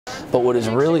But what has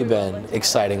really been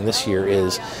exciting this year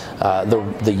is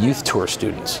the youth tour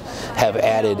students have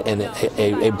added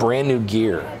a brand new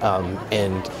gear,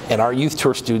 and our youth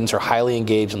tour students are highly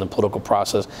engaged in the political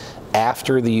process.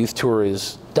 After the youth tour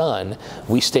is done,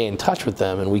 we stay in touch with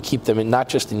them, and we keep them in, not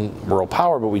just in rural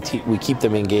power, but we keep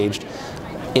them engaged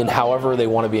in however they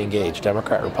want to be engaged,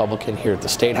 Democrat, Republican, here at the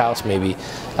State House, maybe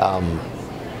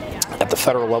at the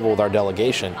federal level with our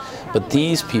delegation. But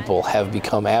these people have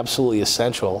become absolutely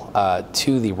essential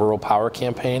to the Rural Power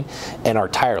campaign and are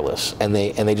tireless, and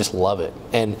they just love it.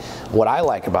 And what I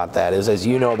like about that is, as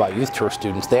you know about youth tour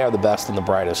students, they are the best and the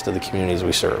brightest of the communities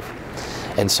we serve.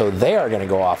 And so they are going to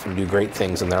go off and do great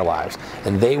things in their lives,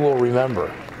 and they will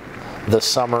remember the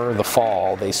summer, the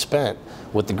fall they spent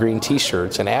with the green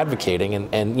t-shirts and advocating,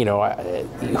 and you know,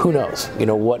 who knows, you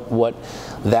know, what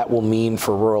that will mean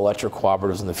for rural electric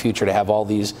cooperatives in the future, to have all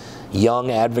these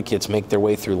young advocates make their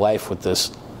way through life with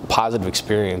this positive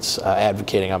experience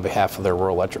advocating on behalf of their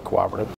rural electric cooperative.